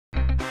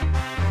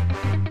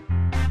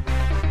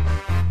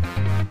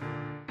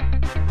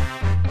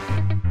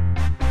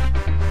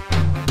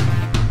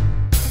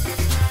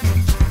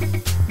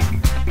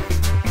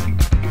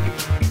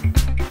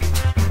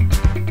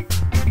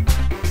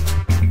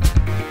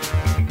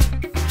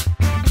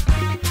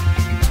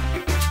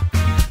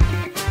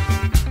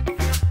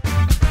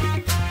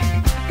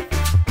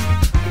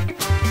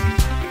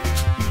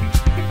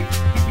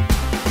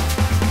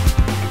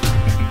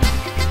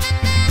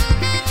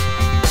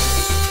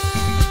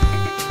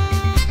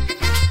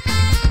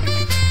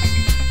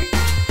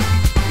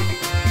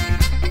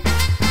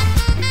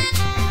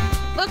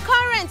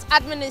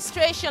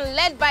administration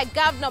led by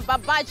Governor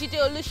Babajide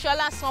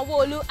Olusola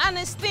Sanwo-Olu and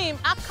his team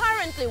are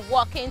currently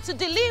working to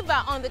deliver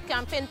on the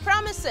campaign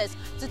promises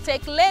to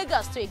take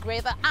Lagos to a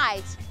greater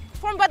height.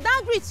 From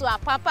Badagry to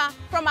Apapa,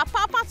 from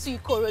Apapa to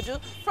Ikorodu,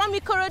 from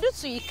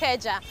Ikorodu to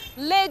Ikeja,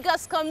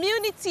 Lagos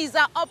communities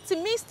are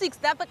optimistic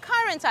that the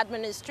current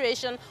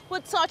administration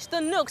will touch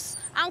the nooks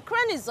and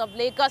crannies of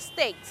Lagos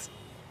State.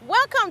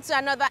 Welcome to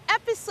another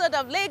episode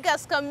of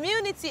Lagos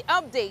Community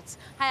Update.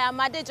 I am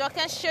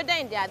Adejoke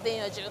Shodende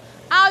Adeyanju.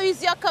 How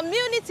is your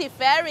community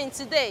faring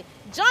today?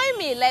 Join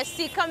me, let's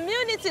see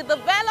community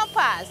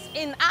developers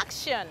in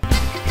action.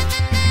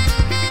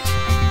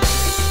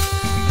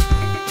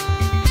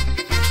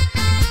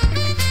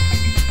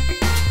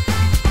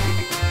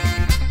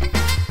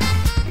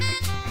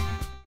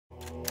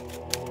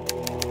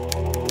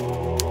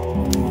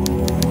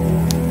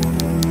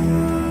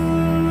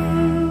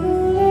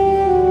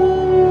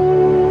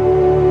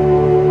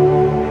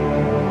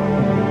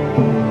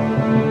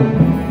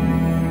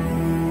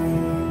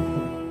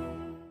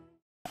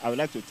 I would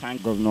like to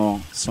thank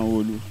Governor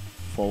Sanwo-Olu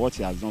for what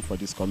he has done for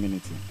this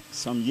community.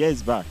 Some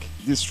years back,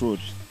 this road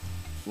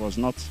was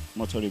not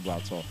motorable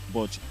at all,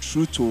 but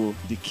true to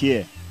the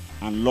care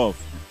and love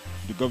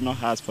the governor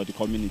has for the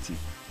community,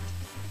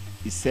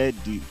 he said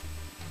the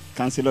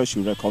councillor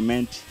should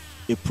recommend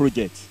a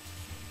project.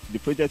 The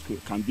project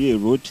can be a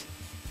road,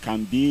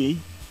 can be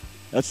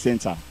a health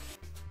center.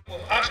 We've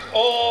asked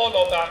all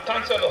of our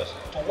councillors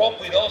to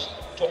work with us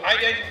to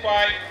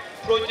identify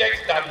projects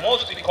that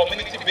must be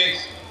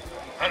community-based.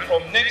 And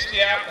from next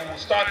year, we will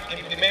start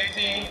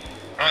implementing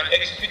and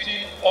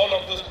executing all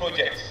of those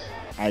projects.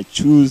 I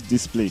choose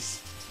this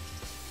place.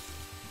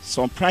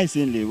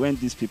 Surprisingly, when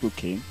these people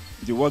came,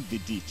 the work they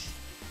did,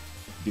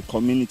 the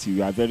community,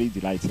 we are very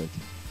delighted.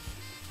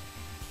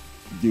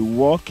 The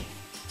work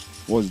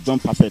was done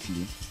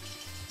perfectly.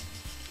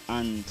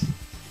 And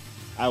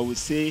I would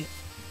say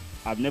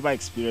I've never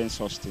experienced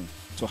such thing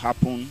to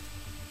happen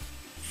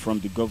from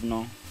the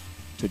governor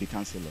to the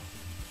councillor.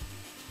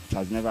 It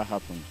has never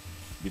happened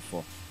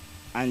before.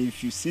 And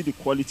if you see the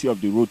quality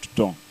of the road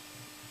done,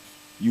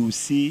 you will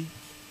see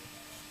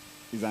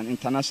it's an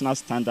international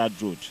standard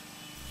road.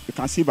 You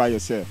can see by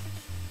yourself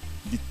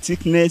the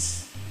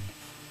thickness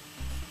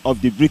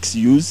of the bricks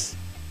used.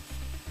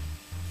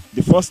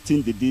 The first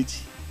thing they did,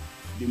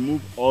 they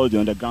moved all the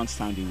underground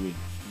sand away.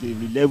 They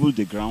leveled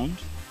the ground.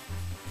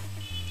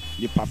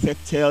 They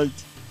perfected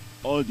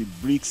all the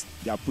bricks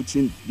they are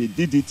putting. They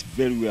did it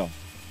very well.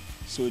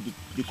 So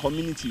the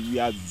community, we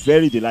are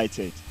very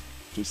delighted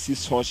to see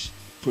such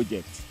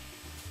projects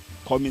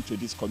coming to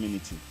this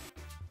community.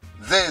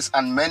 This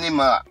and many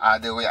more are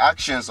the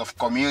reactions of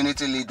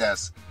community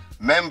leaders,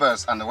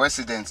 members and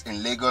residents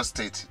in Lagos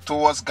State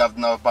towards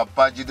Governor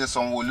Babajide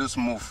Sanwo-Olu's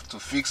move to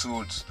fix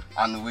roads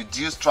and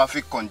reduce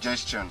traffic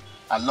congestion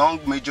along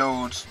major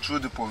roads through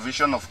the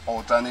provision of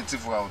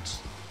alternative routes.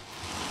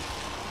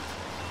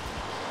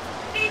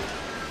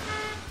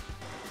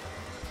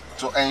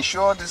 To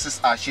ensure this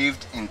is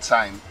achieved in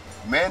time,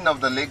 men of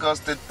the Lagos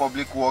State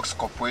Public Works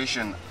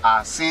Corporation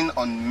are seen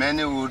on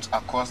many roads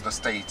across the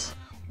state,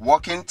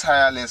 working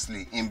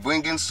tirelessly in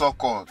bringing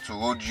succor to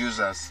road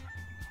users.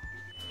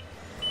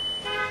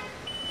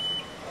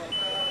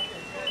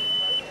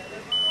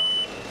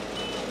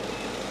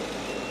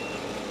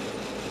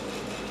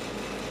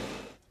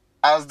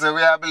 As the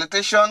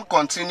rehabilitation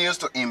continues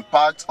to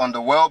impact on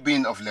the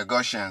well-being of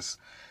Lagosians,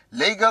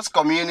 Lagos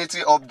Community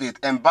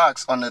Update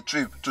embarks on a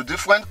trip to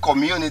different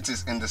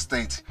communities in the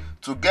state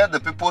to get the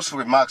people's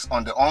remarks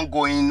on the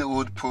ongoing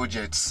road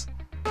projects.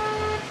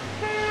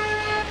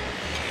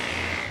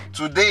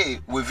 Today,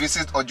 we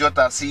visit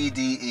OJOTA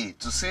CDA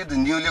to see the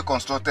newly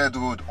constructed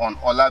road on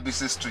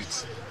Olabisi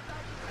Street.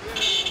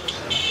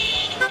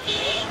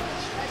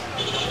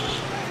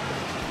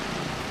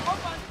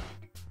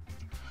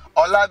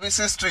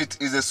 Olabisi Street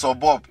is a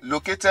suburb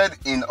located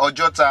in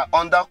OJOTA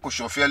under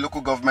KOSOFE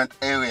local government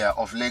area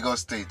of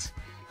Lagos State.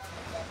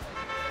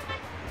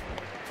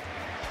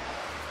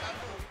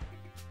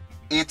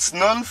 It's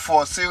known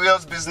for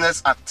serious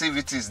business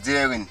activities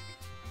therein.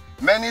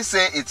 Many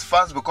say it's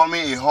fast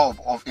becoming a hub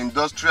of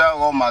industrial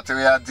raw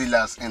material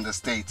dealers in the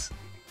state.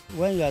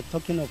 When you are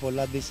talking of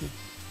Olabisi,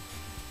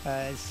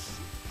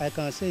 I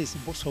can say it's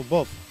a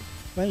suburb.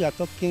 When you are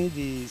talking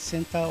the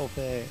center of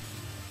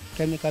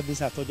chemical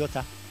business at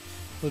OJOTA,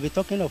 we'll be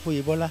talking of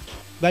Oyebola,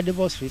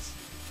 Gbadebo Street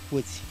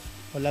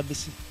with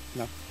Olabisi.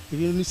 Now, if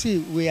you see,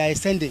 we are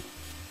extending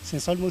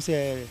since almost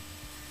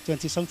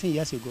 20-something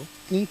years ago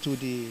into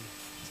the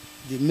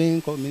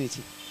main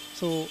community.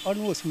 So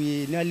almost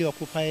we nearly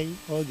occupy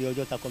all the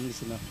OJOTA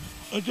community now.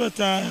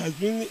 OJOTA has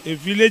been a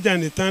village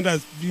and a town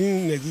that's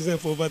been in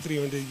existence for over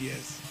 300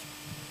 years.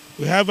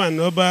 We have an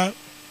Oba,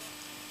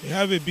 we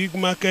have a big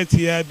market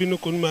here,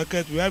 Binokun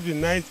market, we have the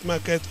night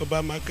market,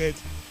 Oba market,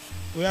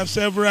 we have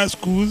several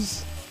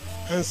schools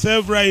and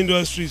several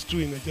industries too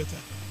in OJOTA.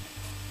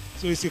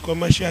 So it's a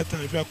commercial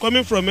town. If you are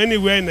coming from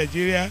anywhere in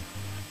Nigeria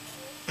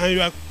and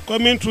you are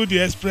coming through the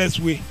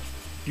expressway,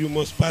 you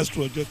must pass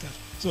through OJOTA.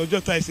 So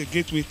OJOTA is a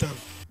gateway town.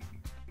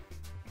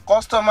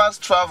 Customers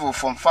travel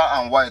from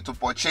far and wide to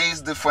purchase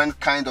different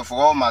kinds of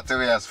raw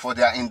materials for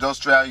their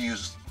industrial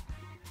use.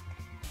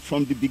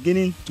 From the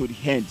beginning to the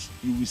end,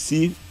 you will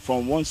see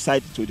from one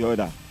side to the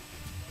other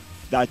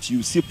that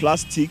you see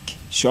plastic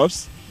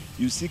shops,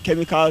 you see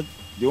chemical,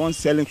 the ones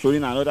selling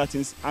chlorine and other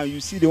things, and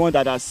you see the one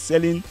that are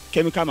selling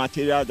chemical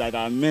materials that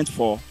are meant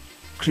for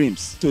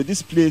creams. So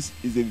this place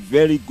is a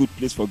very good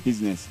place for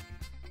business.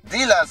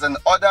 Dealers and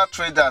other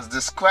traders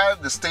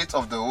describe the state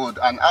of the road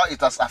and how it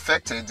has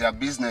affected their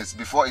business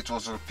before it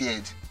was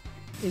repaired.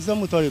 It's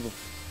almost horrible.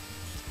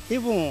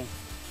 Even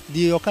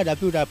the Okada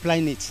people that are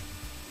applying it,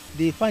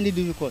 they find it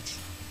difficult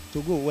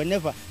to go.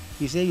 Whenever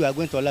you say you are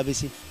going to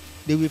Olabisi,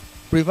 they will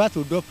prefer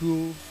to drop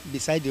you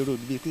beside the road,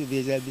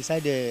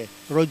 beside the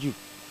road,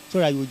 so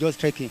that you will just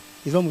trekking.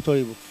 It's almost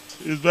horrible.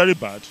 It's very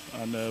bad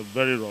and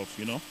very rough,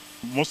 you know.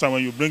 Most time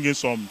when you bring in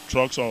some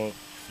trucks or,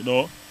 you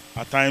know,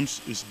 at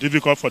times it's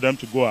difficult for them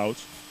to go out.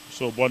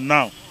 So, but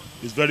now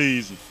it's very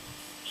easy.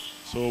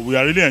 So we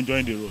are really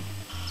enjoying the road.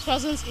 It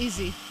wasn't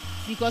easy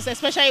because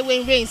especially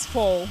when rains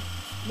fall,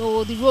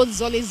 no, the road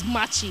is always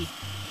matchy.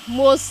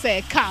 Most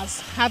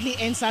cars hardly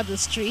enter the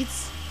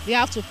streets. They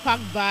have to park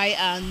by,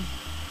 and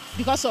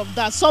because of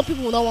that, some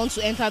people will not want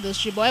to enter the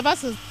street. But ever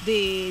since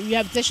the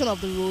rehabilitation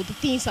of the road,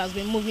 things has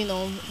been moving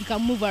on. You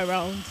can move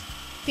around.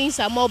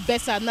 Things are more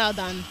better now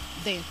than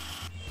then.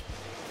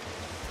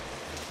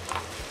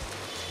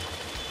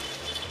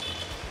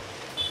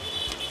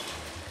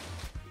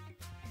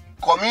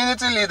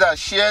 Community leaders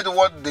shared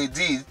what they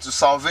did to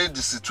salvage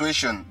the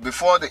situation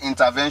before the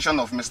intervention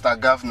of Mr.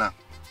 Governor.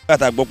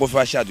 Because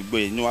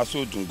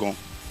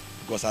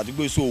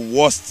àdúgbò is so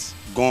worst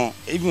gan.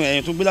 Even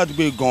ẹ̀yin tó gbé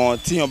ládùúgbò gan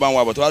tí yan bá ń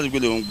wá bọ̀ tó ládùúgbò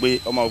lè ń gbé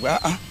ọmọ ògbà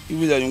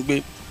ìwé lè ń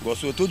gbé.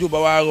 Because tójú bá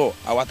wá rọ̀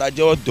àwa tá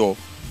jẹ́ ọ̀dọ́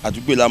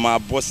àdúgbò la máa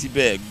bọ́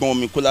síbẹ̀ gbọ́n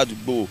omi kó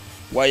ládùúgbò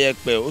wáyé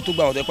pẹ̀ ó tó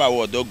gbà wọ́n tẹ́pẹ́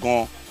àwọn ọ̀dọ́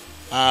gan.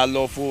 A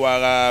lọ fún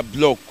ara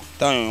block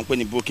táwọn èèyàn ń pè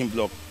ní broken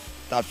block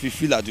tá fi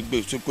fill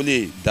àdúgbò tó kó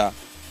lè dá.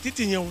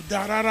 Títì yẹn ò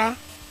dáa rárá.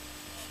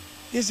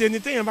 Níṣẹ́ ni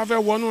téèyàn bá fẹ́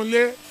wọnú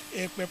ilé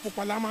ẹ̀pẹ̀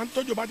pupa la máa ń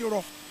tójú bá ti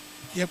rọ̀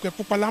ẹ̀pẹ̀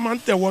pupa la máa ń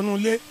tẹ̀ wọnú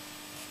ilé.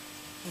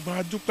 Mo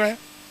máa dúpẹ́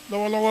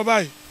lọ́wọ́lọ́wọ́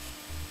báyìí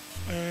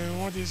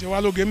wọ́n ti ṣe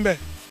wá lóge ńbẹ̀.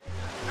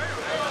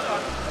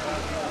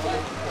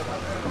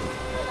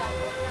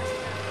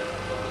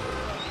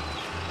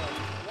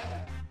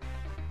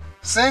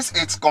 Since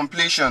its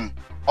completion,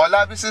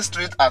 Olabisi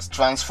Street has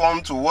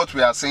transformed to what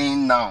we are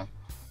seeing now.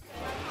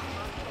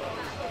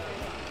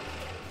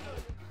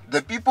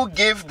 The people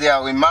gave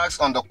their remarks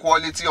on the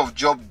quality of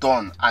job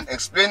done and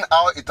explained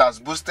how it has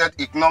boosted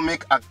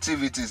economic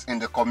activities in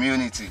the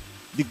community.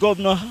 The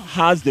governor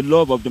has the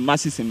love of the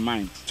masses in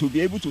mind to be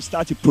able to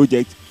start a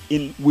project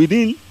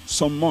within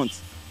some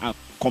months and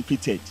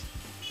completed.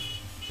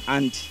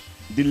 And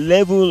the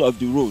level of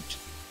the road,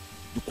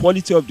 the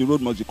quality of the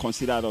road must be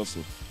considered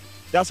also.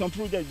 There are some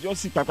projects,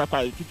 just see,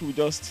 people will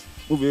just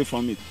move away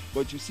from it.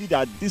 But you see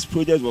that this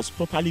project was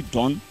properly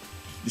done.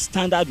 The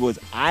standard was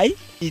high.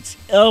 It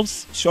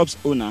helps shops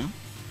owner.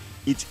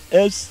 It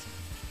helps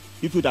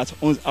people that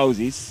own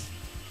houses.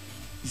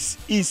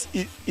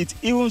 It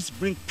even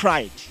brings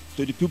pride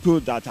to the people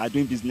that are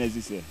doing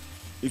businesses here.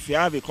 If you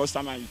have a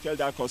customer, you tell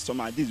that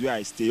customer, this is where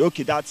I stay.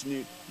 Okay, that's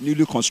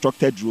newly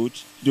constructed road.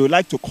 They would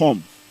like to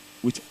come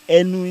with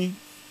any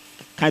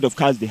kind of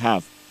cars they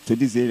have to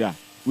this area.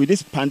 With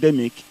this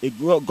pandemic, a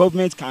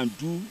government can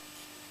do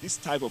this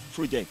type of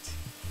project.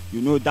 You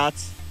know that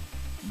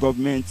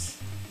government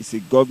is a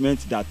government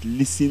that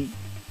listens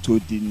to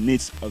the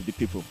needs of the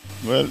people.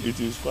 Well, it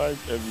is quite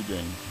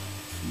evident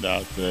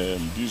that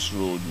this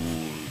road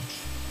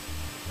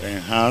would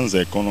enhance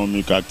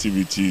economic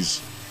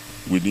activities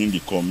within the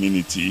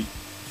community,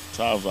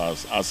 serve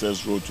as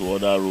access road to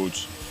other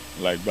roads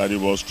like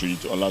Gbadebo Street,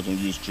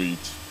 Olatunji Street,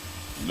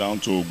 down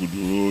to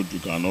Ogudu Road. You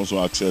can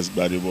also access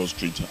Gbadebo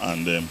Street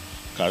and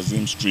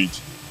Kazim Street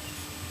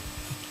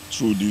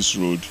through this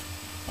road.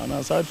 And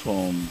aside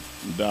from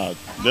that,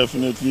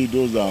 definitely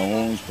those that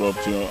own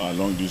property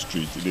along this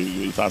street,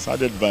 it has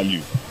added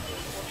value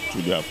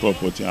to their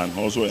property and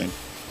also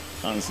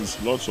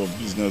enhances lots of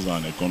business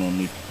and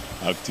economic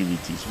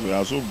activities. We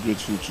are so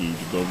grateful to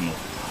the governor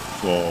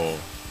for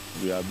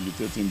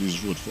rehabilitating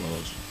this road for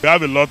us. We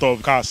have a lot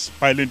of cars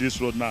piling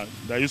this road now.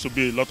 There used to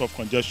be a lot of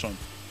congestion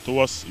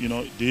towards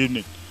the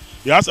evening.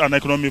 It has an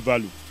economic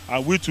value,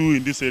 and we too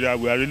in this area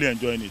we are really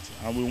enjoying it,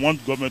 and we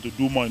want government to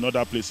do more in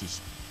other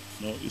places.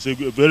 It's a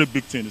very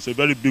big thing. It's a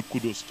very big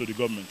kudos to the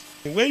government.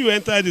 When you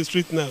enter the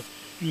street now,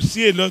 you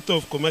see a lot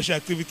of commercial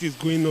activities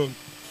going on,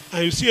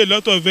 and you see a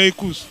lot of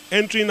vehicles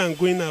entering and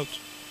going out.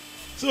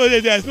 So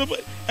there is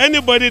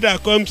anybody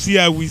that comes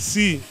here, we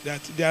see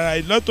that there are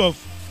a lot of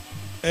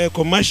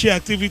commercial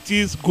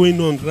activities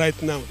going on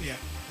right now here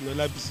in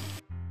Olabisi.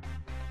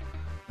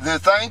 They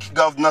thank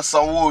Governor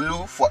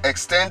Sanwo-Olu for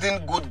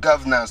extending good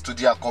governance to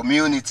their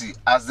community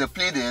as they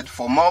pleaded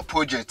for more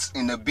projects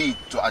in a bid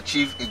to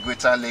achieve a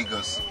greater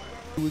Lagos.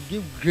 We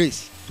give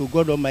grace to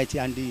God Almighty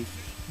and the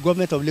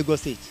government of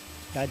Lagos State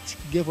that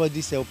gave us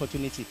this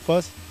opportunity,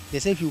 because they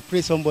say if you pray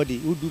somebody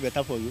who do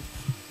better for you.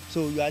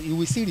 So you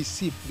will still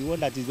receive the one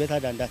that is better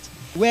than that.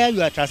 Where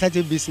you are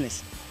transacting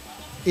business,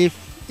 if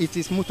it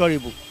is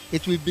motorable,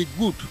 it will be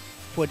good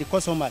for the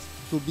customers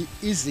to be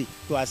easy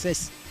to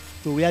access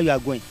to where you are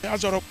going.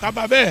 Asọ̀rọ̀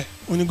kábà bẹ́ẹ̀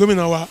òní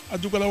gómìnà wa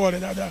adúpẹ́ lọ́wọ́ rẹ̀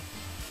dáadáa.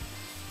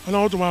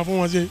 Ọlọ́run tó máa fún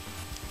wọn ṣe.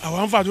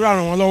 Àwa ń fàdúrà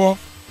ràn wọ́n lọ́wọ́.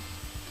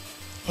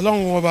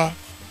 Ọlọ́run ọba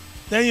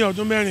lẹ́yìn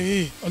ọdún mẹ́rin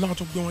yìí Ọlọ́run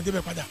tó gbé wọn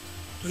débẹ̀ padà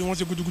torí wọ́n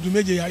ṣe gudugudu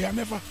méje yàyà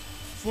mẹ́fà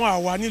fún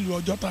àwa nílùú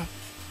Ọjọ́ta.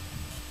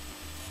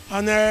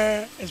 And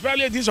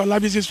especially this on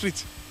Labisi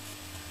Street,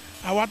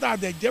 àwa tá a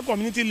dẹ̀ jẹ́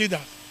community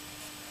leaders,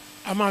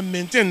 a máa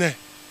maintain ẹ̀.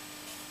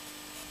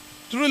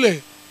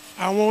 Truly,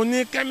 àwọn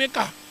oní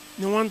chemical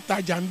ni wọ́n ń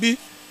tajà ń bí,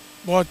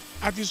 but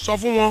a ti sọ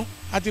fún wọn,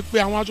 a ti pe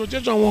àwọn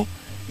association wọn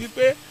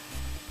wípé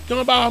kí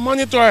wọ́n bá wa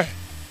monitor ẹ̀.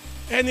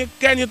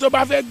 Ẹnikẹ́ni tó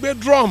bá fẹ́ gbé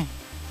drum,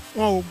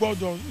 wọn ò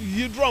gbọ́dọ̀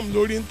yí drum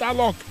lórí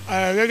interlock.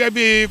 Gẹ́gẹ́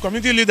bí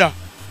community leader,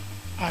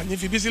 ní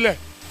fi bí sílẹ̀.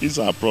 It's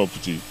our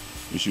property.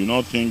 We should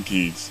not think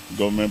it's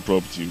government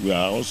property. We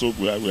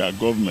are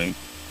government.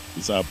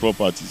 It's our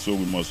property, so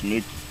we must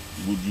make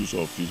good use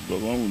of it. But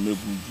when we make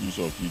good use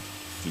of it,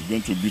 it's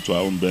going to be to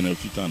our own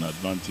benefit and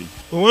advantage.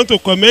 We want to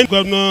commend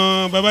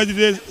Governor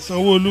Babajide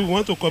Sanwo-Olu. We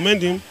want to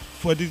commend him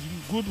for the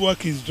good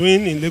work he's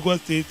doing in Lagos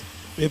State.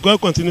 May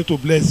God continue to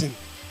bless him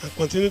and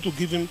continue to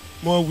give him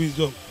more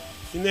wisdom.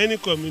 In any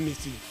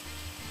community,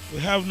 we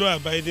have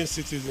law-abiding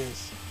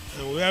citizens,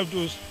 and we have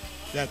those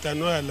that are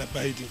not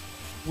abiding.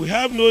 We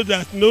have those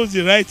that knows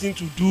the right thing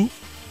to do,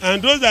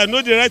 and those that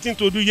know the right thing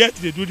to do, yet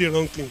they do the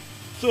wrong thing.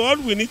 So all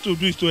we need to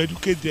do is to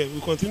educate them. We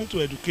continue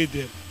to educate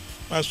them,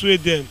 persuade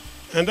them,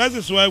 and that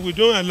is why we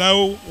don't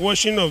allow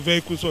washing of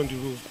vehicles on the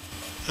road,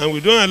 and we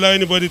don't allow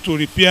anybody to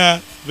repair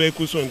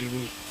vehicles on the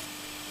road.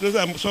 Those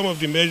are some of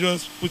the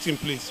measures put in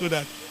place so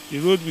that the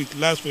road will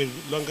last for a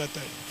longer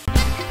time.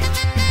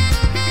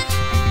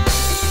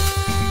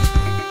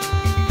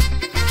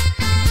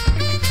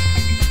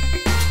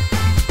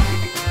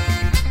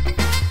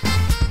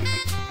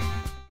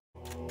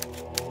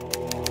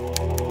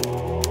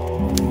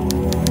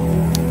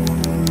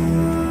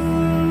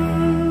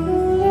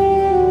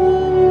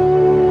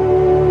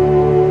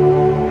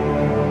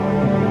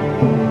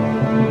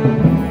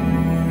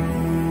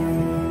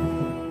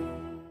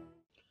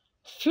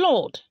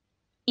 Flood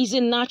is a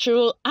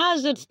natural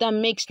hazard that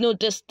makes no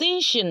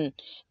distinction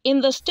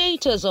in the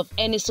status of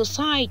any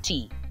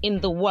society in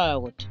the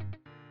world.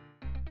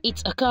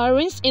 Its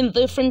occurrence in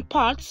different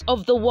parts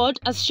of the world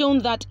has shown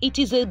that it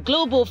is a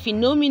global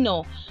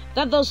phenomenon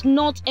that does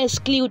not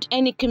exclude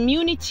any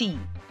community.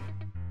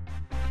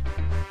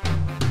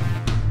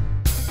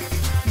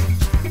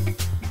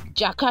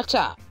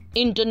 Jakarta,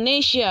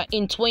 Indonesia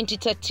in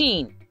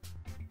 2013.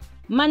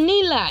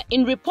 Manila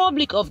in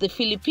Republic of the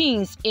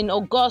Philippines in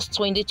August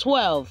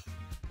 2012,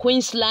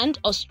 Queensland,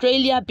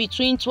 Australia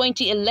between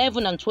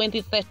 2011 and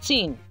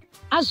 2013,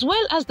 as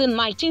well as the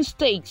 19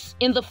 states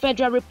in the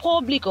Federal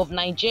Republic of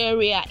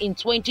Nigeria in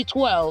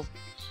 2012,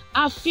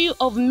 are few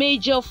of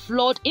major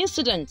flood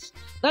incidents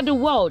that the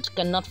world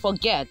cannot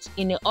forget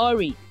in a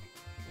hurry.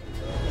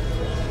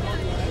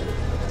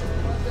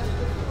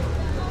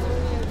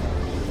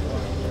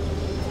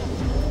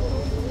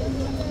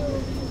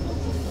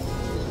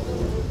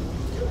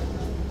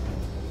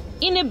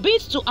 In a bid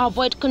to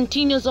avoid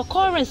continuous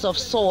occurrence of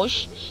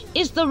such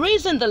is the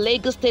reason the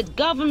Lagos State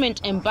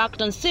government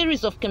embarked on a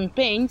series of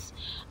campaigns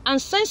and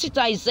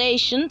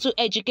sensitization to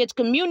educate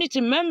community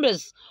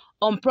members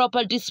on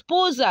proper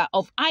disposal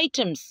of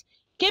items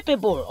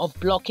capable of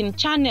blocking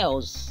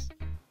channels.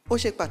 Ó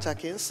ṣe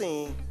pàtàkì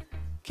ńsìn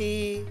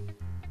kí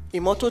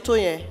ìmọ́tótó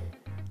yẹn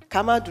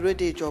ká má dúró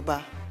de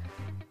ìjọba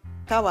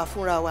ká wà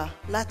fúnra wa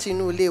láti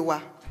inú ilé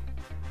wa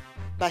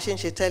bá ṣe ń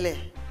ṣe tẹ́lẹ̀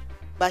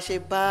bá ṣe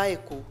bá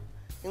Èkó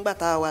nígbà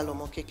tá a wà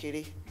lọ́mọ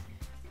kékeré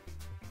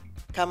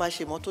ká máa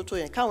ṣe ìmọ́tótó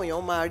yẹn káwọn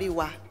èèyàn máa rí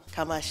wa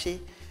ká máa ṣe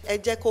ẹ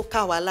jẹ́ kó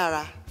ká wa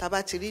lára tá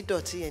bá ti rí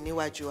dọ̀tí yẹn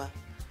níwájú wa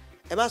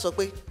ẹ má sọ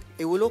pé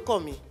èwo ló kàn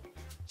mí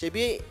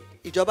ṣebí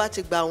ìjọba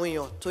ti gba àwọn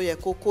èèyàn tó yẹ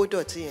kó kó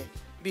dọ̀tí yẹn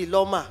bíi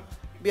lọ́mà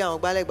bí àwọn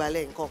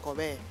gbálẹ̀gbálẹ̀ nǹkan kan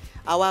bẹ́ẹ̀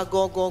àwa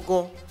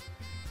gangan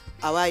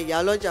àwa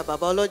ìyá ọlọ́jà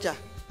bàbá ọlọ́jà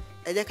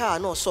ẹ jẹ́ káwa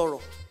náà sọ̀rọ̀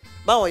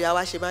báwọn ìyá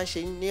wa ṣe máa ń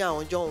ṣe ní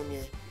àwọn jọ̀hún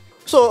yẹn.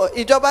 So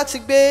ìjọba ti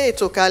gbé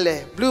ètò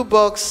kalẹ̀ Blue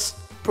Box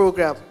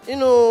program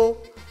nínú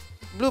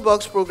Blue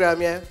Box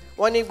program yẹn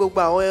wọ́n ní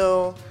gbogbo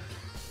àwọn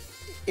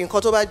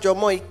nǹkan tó bá jọ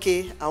mọ́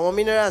ike àwọn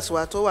minerals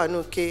wa tó wà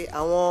nínú ike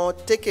àwọn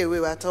take away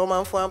wa tó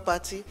máa ń fún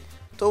àǹpátí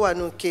tó wà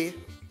nínú ike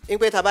ń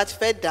pé tá a bá ti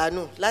fẹ́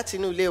dànù láti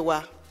inú ilé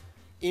wa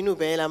inú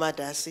bẹ̀yẹn la máa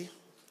dà sí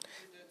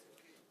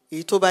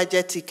èyí tó bá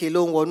jẹ́ tike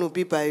ló ń wọnú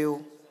bíbá yìí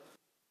o.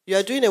 You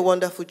are doing a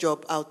wonderful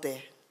job out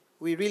there.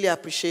 We really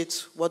appreciate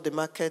what the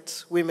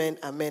market women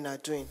and men are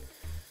doing,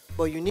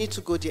 but you need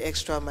to go the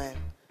extra mile.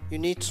 You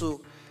need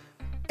to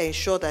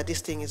ensure that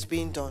this thing is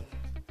being done.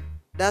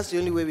 That's the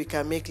only way we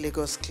can make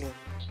Lagos clean.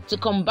 To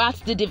combat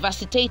the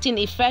devastating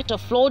effect of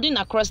flooding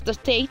across the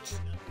state,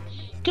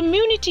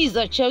 communities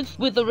are charged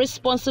with the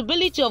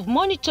responsibility of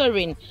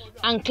monitoring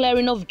and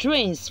clearing of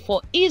drains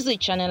for easy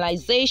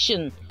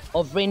channelization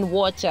of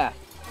rainwater.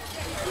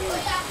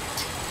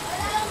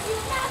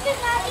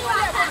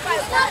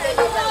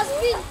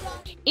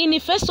 In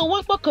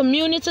Ifesowakpo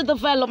Community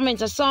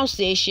Development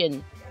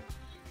Association,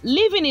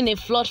 living in a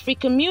flood-free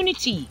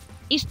community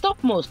is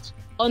topmost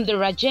on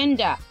their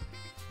agenda.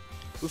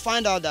 We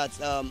find out that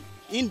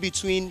in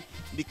between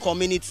the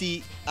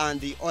community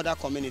and the other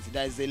community,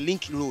 there is a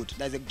link road,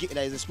 there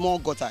is a small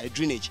gutter, a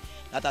drainage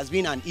that has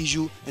been an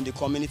issue in the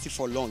community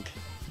for long,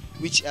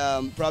 which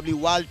probably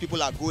while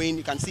people are going,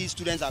 you can see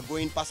students are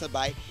going,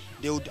 passerby,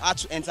 they would have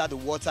to enter the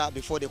water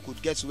before they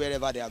could get to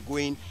wherever they are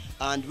going.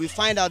 And we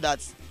find out that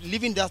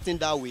leaving that thing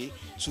that way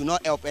to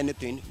not help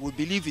anything, we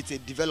believe it's a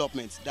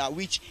development that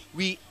which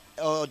we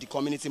the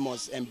community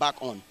must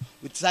embark on.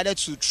 We decided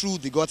to through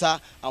the gutter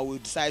and we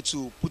decided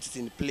to put it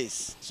in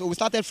place. So we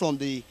started from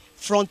the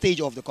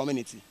frontage of the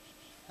community,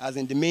 as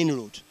in the main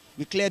road.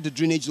 We cleared the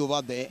drainage over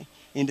there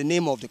in the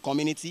name of the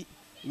community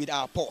with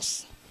our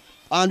pause.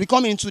 And we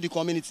come into the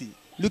community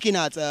looking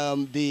at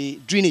the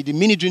drainage, the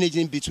mini drainage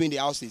in between the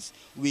houses.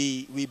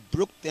 We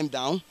broke them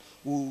down,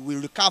 we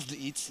recarved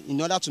it in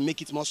order to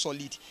make it more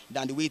solid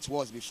than the way it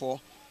was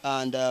before.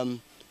 And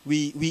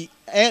we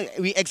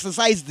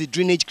exercise the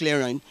drainage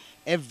clearing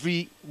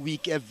every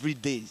week, every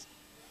day.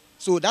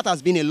 So that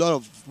has been a lot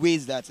of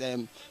ways that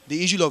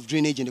the issue of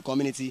drainage in the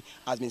community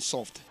has been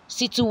solved.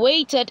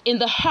 Situated in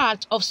the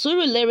heart of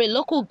Surulere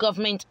local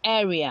government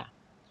area,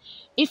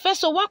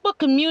 Ifesowakpo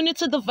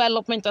Community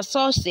Development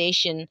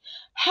Association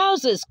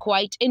houses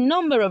quite a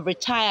number of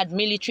retired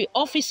military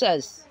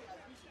officers.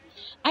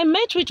 I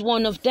met with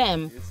one of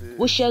them,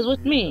 who shares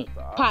with me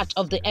part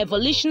of the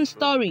evolution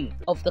story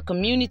of the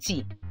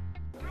community.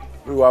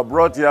 We were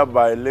brought here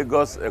by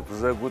Lagos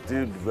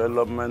Executive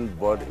Development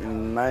Board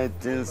in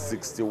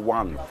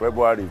 1961,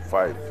 February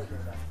 5.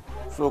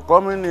 So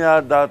coming here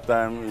at that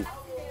time,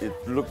 it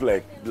looked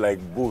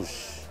like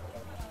bush.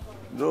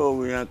 Though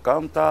we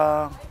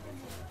encounter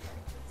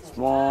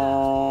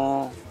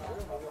small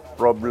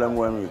problem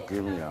when we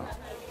came here.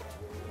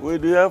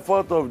 With the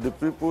effort of the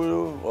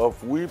people,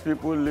 we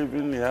people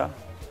living here,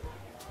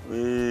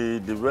 we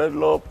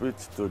develop it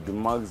to the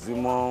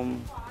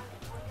maximum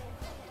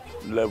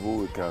level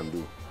we can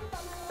do.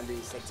 And the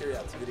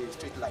secretariat with the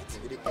street lights,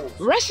 with the poles.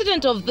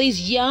 Resident of this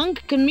young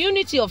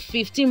community of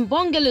 15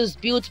 bungalows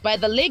built by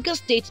the Lagos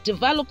State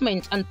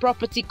Development and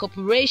Property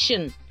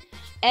Corporation,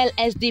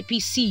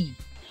 LSDPC,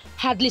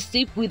 hardly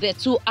sleep with their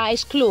two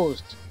eyes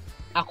closed.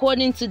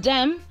 According to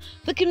them,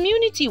 the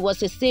community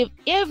was a safe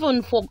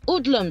haven for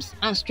hoodlums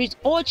and street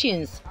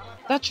urchins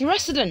that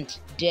residents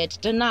dared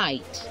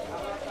deny.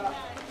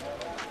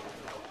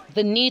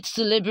 The need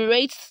to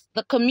liberate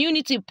the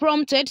community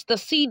prompted the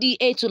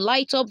CDA to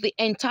light up the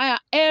entire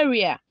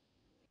area,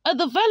 a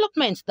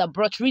development that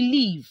brought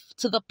relief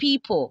to the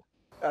people.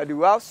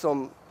 We have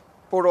some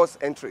porous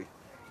entry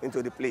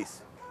into the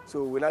place.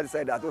 So we now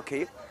decided that,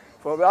 okay,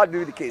 for that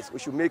being the case, we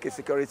should make a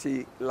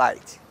security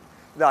light,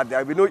 that there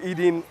will be no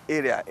hidden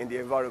area in the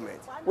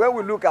environment. When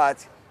we look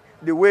at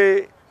the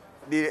way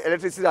the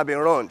electricity has been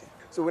run,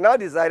 so we now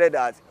decided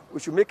that we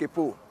should make a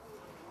pole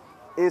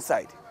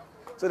inside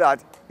so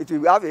that it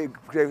will have a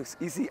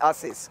easy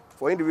access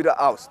for individual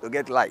house to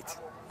get light. So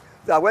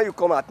that when you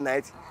come at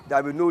night,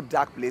 there will be no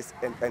dark place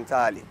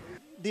entirely.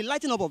 The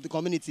lighting up of the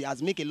community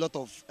has made a lot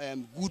of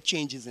good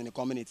changes in the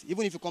community.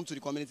 Even if you come to the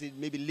community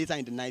maybe later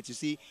in the night, you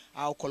see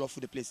how colorful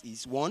the place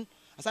is. One,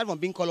 aside from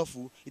being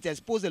colorful, it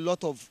exposed a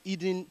lot of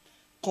hidden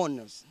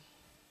corners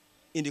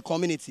in the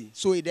community.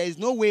 So there is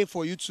no way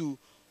for you to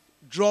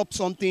drop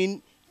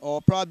something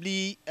or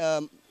probably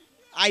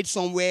hide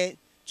somewhere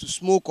to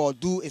smoke or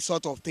do a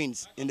sort of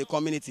things in the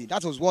community.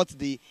 That was what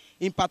the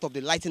impact of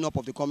the lighting up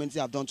of the community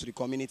have done to the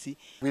community.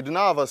 We do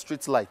not have a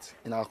street light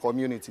in our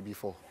community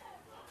before,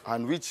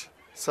 and which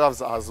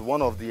serves as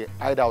one of the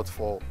hideouts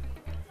for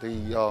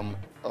the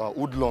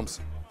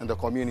hoodlums in the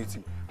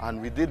community.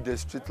 And we did the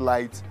street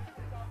light.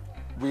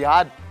 We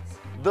had,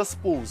 this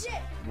post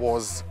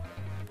was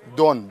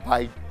done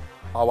by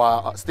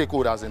our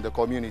stakeholders in the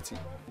community.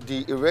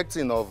 The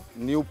erecting of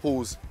new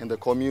poles in the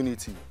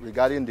community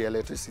regarding the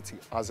electricity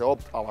has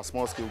helped our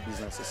small-scale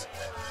businesses,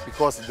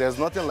 because there's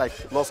nothing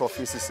like loss of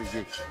faces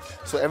again.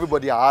 So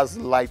everybody has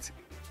light.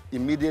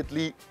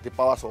 Immediately the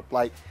power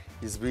supply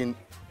is being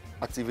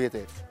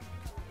activated.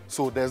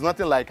 So there's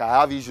nothing like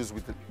I have issues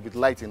with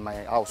light in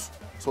my house.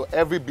 So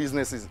every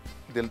business,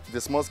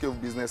 the small-scale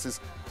businesses,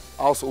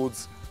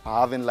 households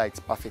are having lights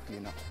perfectly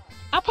now.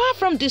 Apart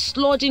from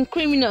dislodging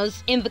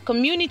criminals in the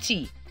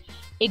community,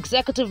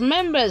 executive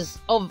members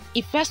of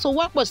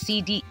Ifesowakpo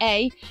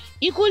CDA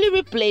equally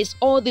replaced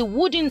all the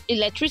wooden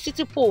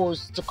electricity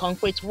poles to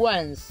concrete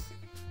ones.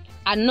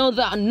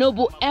 Another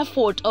noble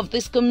effort of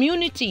this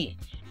community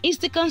is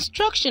the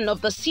construction of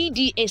the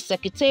CDA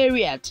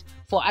Secretariat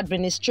for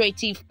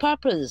administrative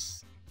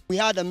purpose. We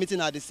had a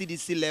meeting at the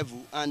CDC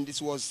level, and this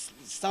was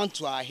stand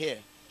to our hair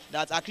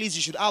that at least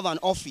you should have an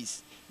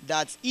office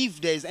that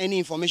if there is any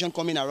information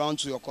coming around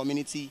to your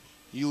community,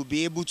 you'll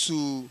be able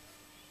to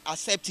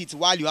accept it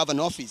while you have an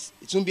office.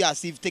 It won't be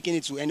as if taking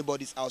it to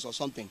anybody's house or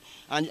something.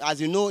 And as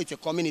you know, it's a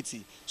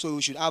community, so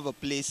we should have a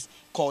place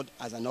called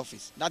as an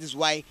office. That is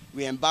why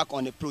we embark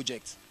on a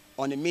project,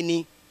 on a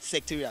mini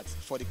secretariat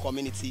for the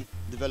community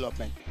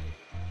development.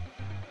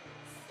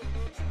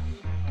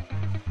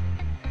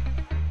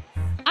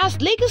 As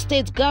Lagos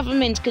State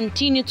government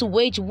continue to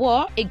wage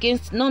war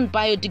against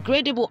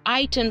non-biodegradable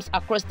items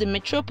across the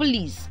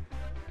metropolis,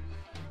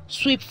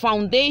 Sweep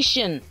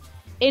Foundation,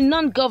 a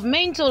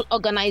non-governmental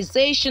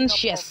organization,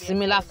 shares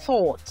similar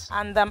thoughts.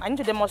 And I need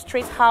to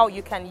demonstrate how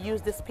you can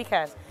use the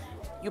speakers.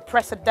 You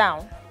press it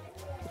down.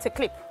 It's a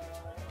clip.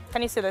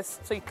 Can you see this?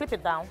 So you clip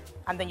it down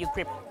and then you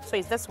grip. So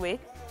it's this way.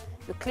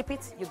 You clip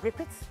it, you grip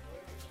it.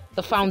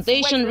 The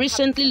foundation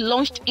recently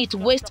launched its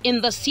Waste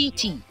in the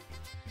City,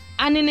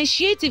 an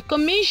initiative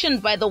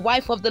commissioned by the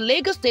wife of the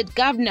Lagos State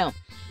Governor,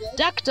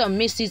 Dr.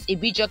 Mrs.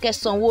 Ibijoke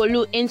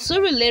Sanwo-Olu, in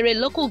Surulere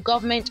local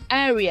government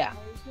area,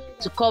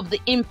 to curb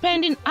the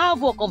impending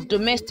havoc of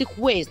domestic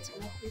waste,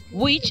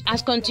 which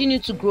has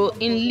continued to grow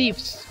in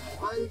leaves.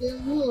 And they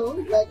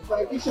will, like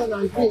partition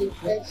and clean,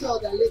 ensure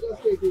that Lagos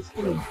State is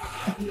clean.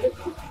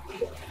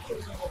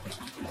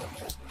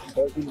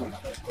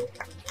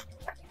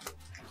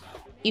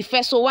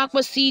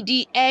 Ifesowakwa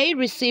CDA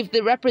received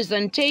the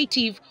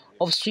representative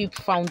of Sweep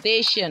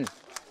Foundation.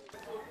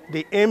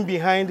 The aim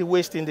behind the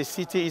Waste in the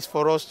City is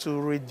for us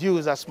to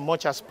reduce as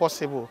much as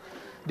possible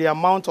the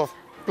amount of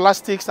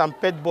plastics and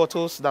PET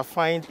bottles that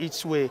find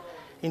its way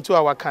into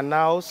our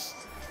canals,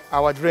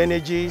 our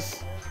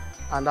drainages,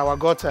 and our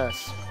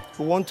gutters.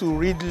 We want to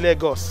rid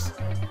Lagos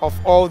of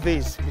all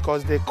this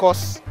because they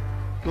cause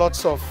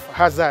lots of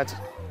hazard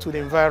to the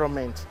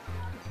environment.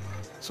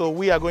 So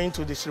we are going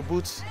to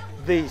distribute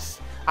this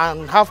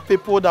and have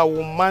people that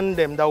will man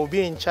them, that will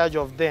be in charge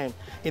of them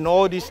in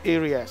all these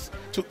areas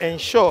to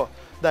ensure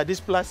that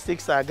these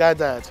plastics are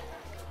gathered.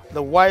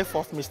 The wife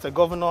of Mr.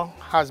 Governor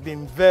has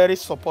been very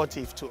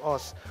supportive to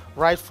us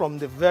right from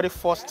the very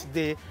first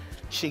day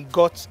she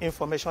got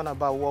information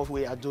about what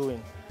we are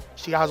doing.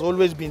 She has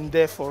always been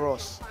there for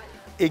us.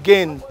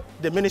 Again,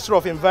 the Ministry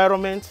of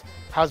Environment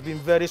has been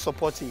very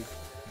supportive.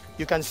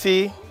 You can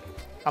see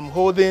I'm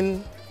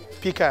holding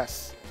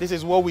pickers. This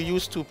is what we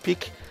use to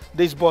pick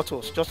these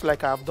bottles, just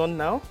like I've done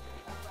now,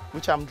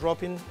 which I'm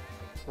dropping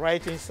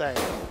right inside.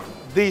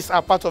 These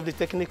are part of the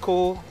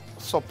technical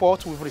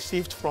support we've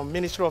received from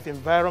Ministry of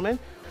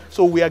Environment.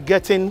 So we are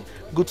getting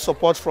good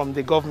support from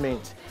the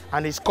government,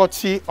 and it's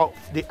courtesy of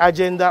the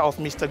agenda of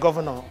Mr.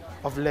 Governor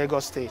of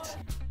Lagos State.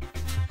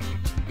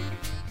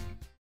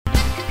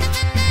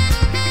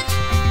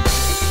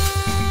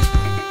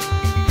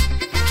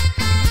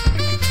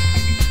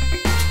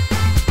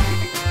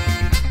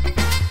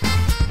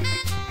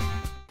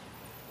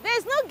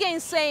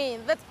 Saying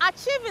that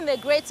achieving a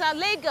greater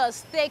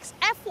Lagos takes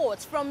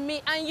efforts from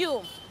me and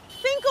you.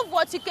 Think of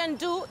what you can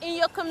do in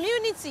your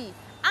community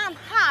and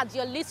add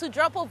your little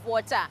drop of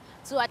water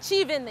to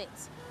achieving it.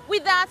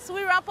 With that,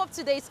 we wrap up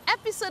today's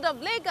episode of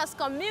Lagos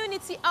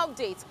Community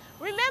Update.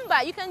 Remember,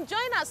 you can join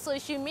our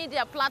social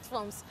media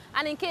platforms,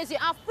 and in case you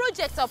have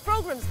projects or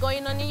programs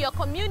going on in your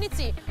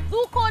community,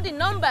 do call the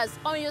numbers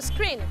on your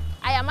screen.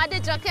 I am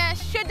Adejoke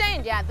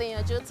Shodaindia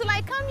till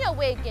I come your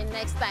way again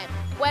next time.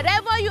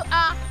 Wherever you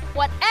are,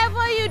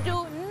 whatever you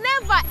do,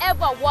 never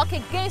ever walk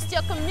against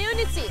your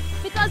community,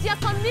 because your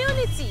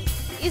community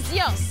is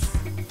yours.